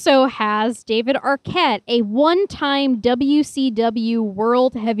also has David Arquette, a one-time WCW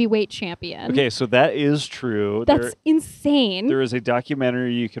World Heavyweight Champion. Okay, so that is true. That's insane. There is a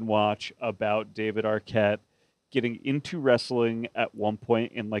documentary you can watch about David Arquette getting into wrestling at one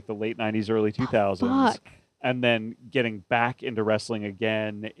point in like the late 90s, early 2000s. Fuck. And then getting back into wrestling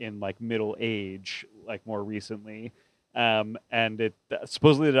again in like middle age, like more recently. And it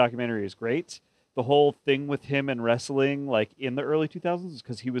supposedly the documentary is great. The whole thing with him and wrestling, like in the early 2000s, is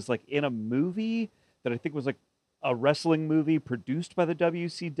because he was like in a movie that I think was like a wrestling movie produced by the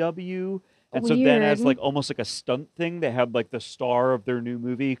WCW. And so then as Weird. like almost like a stunt thing, they had like the star of their new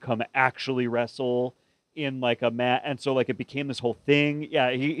movie come actually wrestle in like a mat. And so like it became this whole thing.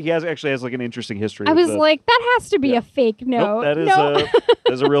 Yeah, he actually has like an interesting history. I with was like, that has to be Yeah. a fake nope, note. that is no.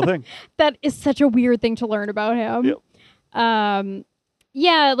 that is a real thing. That is such a weird thing to learn about him. Yep.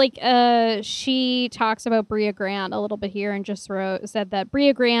 Yeah, like she talks about Bria Grant a little bit here and just said that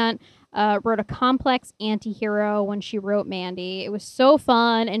Bria Grant wrote a complex anti-hero when she wrote Mandy. It was so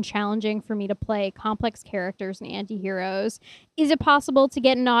fun and challenging for me to play complex characters and anti-heroes. Is it possible to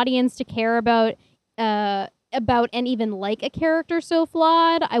get an audience to care about and even like a character so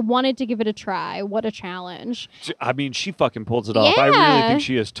flawed? I wanted to give it a try. What a challenge. I mean, she fucking pulls it off. I really Yeah. think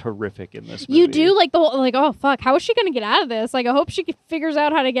she is terrific in this movie. You do like the whole, like, oh fuck, how is she gonna get out of this? Like, I hope she figures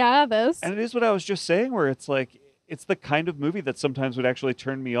out how to get out of this. And it is what I was just saying, where it's like, it's the kind of movie that sometimes would actually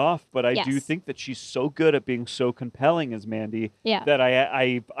turn me off, but I do Yes. think that she's so good at being so compelling as Mandy Yeah. that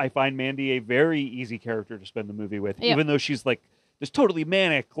I find Mandy a very easy character to spend the movie with, Yeah. even though she's like this totally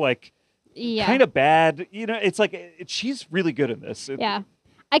manic, like Yeah. kind of bad. You know, it's like she's really good in this. Yeah.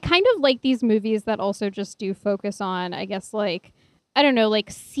 I kind of like these movies that also just do focus on, I guess, like, I don't know, like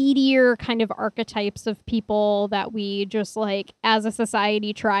seedier kind of archetypes of people that we just like as a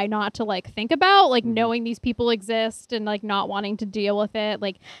society try not to like think about, like knowing these people exist and like not wanting to deal with it.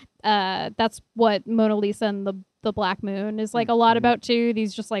 Like that's what Mona Lisa and the Black Moon is like a lot about too.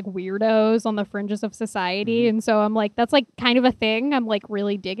 These just like weirdos on the fringes of society. And so I'm like, that's like kind of a thing I'm like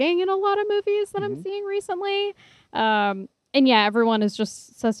really digging in a lot of movies that I'm seeing recently. And yeah, everyone is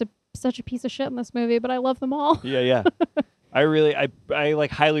just such a piece of shit in this movie, but I love them all. Yeah. I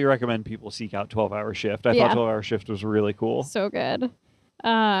like highly recommend people seek out 12-Hour Shift. I Yeah. thought 12-Hour Shift was really cool. So good.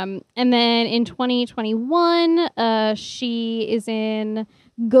 And then in 2021, she is in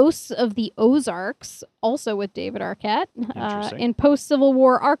Ghosts of the Ozarks, also with David Arquette. Interesting. In post-Civil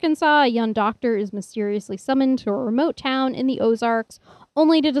War Arkansas, a young doctor is mysteriously summoned to a remote town in the Ozarks,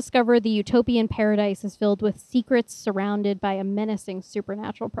 only to discover the utopian paradise is filled with secrets surrounded by a menacing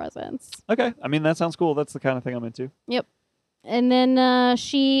supernatural presence. Okay. I mean, that sounds cool. That's the kind of thing I'm into. Yep. And then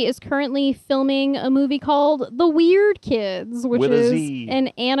she is currently filming a movie called The Weird Kids, which With a is Z. an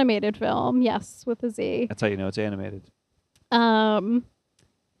animated film. Yes, with a Z. That's how you know it's animated.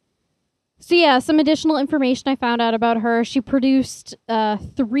 So yeah, some additional information I found out about her. She produced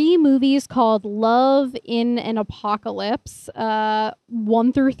 3 movies called Love in an Apocalypse,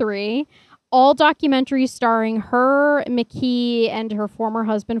 1 through 3. All documentaries starring her, McKee, and her former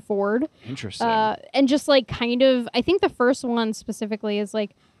husband, Ford. Interesting. And just like kind of, I think the first one specifically is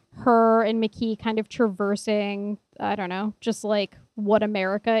like her and McKee kind of traversing, I don't know, just like what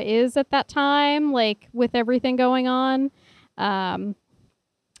America is at that time, like with everything going on.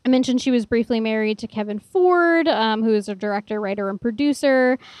 I mentioned she was briefly married to Kevin Ford, who is a director, writer, and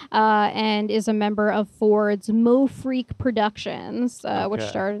producer, and is a member of Ford's Mo Freak Productions, which Okay.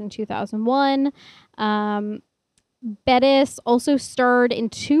 started in 2001. Bettis also starred in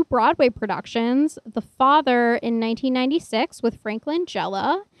 2 Broadway productions, The Father in 1996 with Frank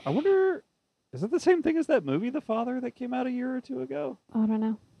Langella. I wonder, is it the same thing as that movie, The Father, that came out a year or 2 ago? I don't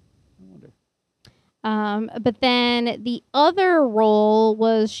know. I wonder. But then the other role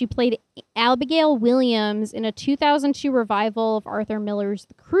was she played Abigail Williams in a 2002 revival of Arthur Miller's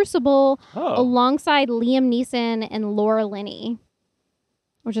The Crucible alongside Liam Neeson and Laura Linney,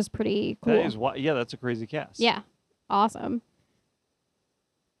 which is pretty cool. That is yeah, that's a crazy cast. Yeah, awesome.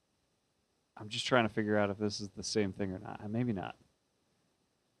 I'm just trying to figure out if this is the same thing or not. Maybe not.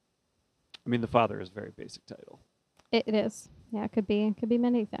 I mean, The Father is a very basic title. It is. Yeah, it could be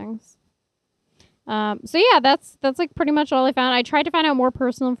many things. So yeah, that's like pretty much all I found. I tried to find out more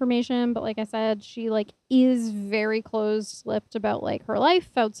personal information, but like I said, she like is very closed-lipped about like her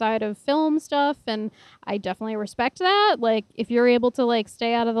life outside of film stuff, and I definitely respect that. Like, if you're able to like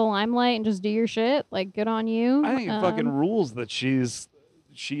stay out of the limelight and just do your shit, like, good on you. I think it fucking rules that she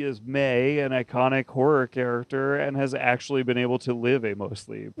is May, an iconic horror character, and has actually been able to live a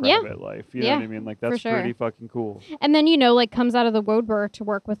mostly private life. You know what I mean? Like, that's pretty fucking cool. And then, like, comes out of the woodwork to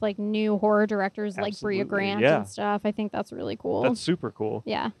work with, like, new horror directors like Brea Grant and stuff. I think that's really cool. That's super cool.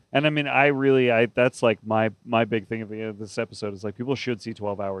 Yeah. And I mean, that's like my big thing at the end of this episode is like people should see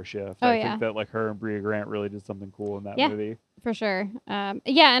 12-Hour Shift. I think that like her and Brea Grant really did something cool in that movie. For sure.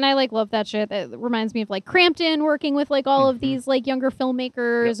 And I like love that shit. It reminds me of like Crampton working with like all of these like younger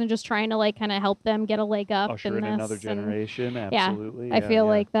filmmakers and just trying to like kind of help them get a leg up. Usher in another generation. Absolutely. Yeah, I feel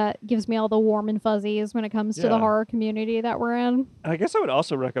like that gives me all the warm and fuzzies when it comes to the horror community that we're in. And I guess I would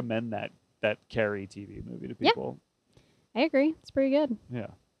also recommend that Carrie TV movie to people. I agree. It's pretty good. Yeah.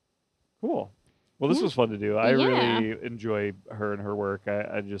 Cool. Well, this was fun to do. I really enjoy her and her work.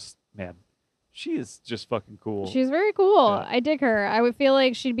 I just, man, she is just fucking cool. She's very cool. Yeah. I dig her. I would feel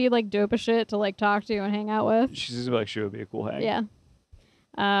like she'd be like dope as shit to like talk to and hang out with. She seems like she would be a cool hang. Yeah.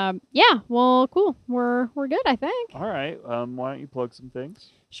 Well, cool. We're good, I think. All right. Why don't you plug some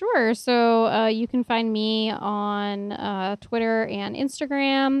things? Sure. So you can find me on Twitter and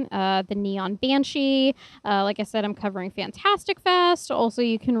Instagram, the Neon Banshee. Like I said, I'm covering Fantastic Fest. Also,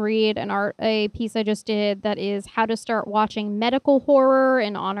 you can read a piece I just did that is how to start watching medical horror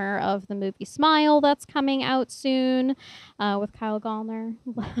in honor of the movie Smile that's coming out soon with Kyle Gallner.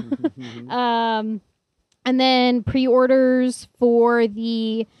 And then pre-orders for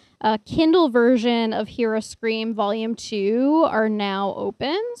the Kindle version of Hear a Scream Volume 2 are now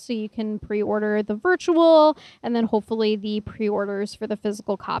open. So you can pre-order the virtual, and then hopefully the pre-orders for the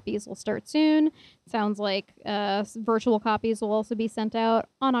physical copies will start soon. Sounds like virtual copies will also be sent out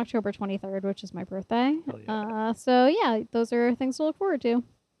on October 23rd, which is my birthday. So yeah, those are things to look forward to.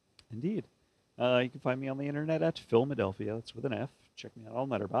 Indeed. You can find me on the internet at Philadelphia. That's with an F. Check me out on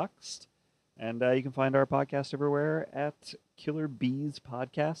Letterboxd. And you can find our podcast everywhere at Killer Bees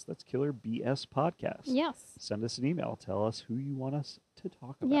Podcast. That's Killer BS Podcast. Yes. Send us an email. Tell us who you want us to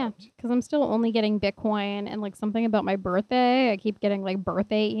talk about. Yeah, because I'm still only getting Bitcoin and like something about my birthday. I keep getting like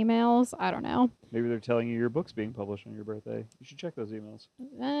birthday emails. I don't know. Maybe they're telling you your book's being published on your birthday. You should check those emails.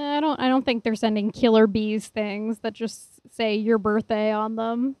 I don't think they're sending Killer Bees things that just say your birthday on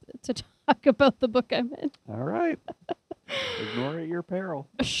them to talk about the book I'm in. All right. Ignore at your peril.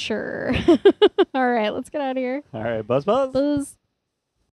 Sure. All right, let's get out of here. All right, buzz. Buzz.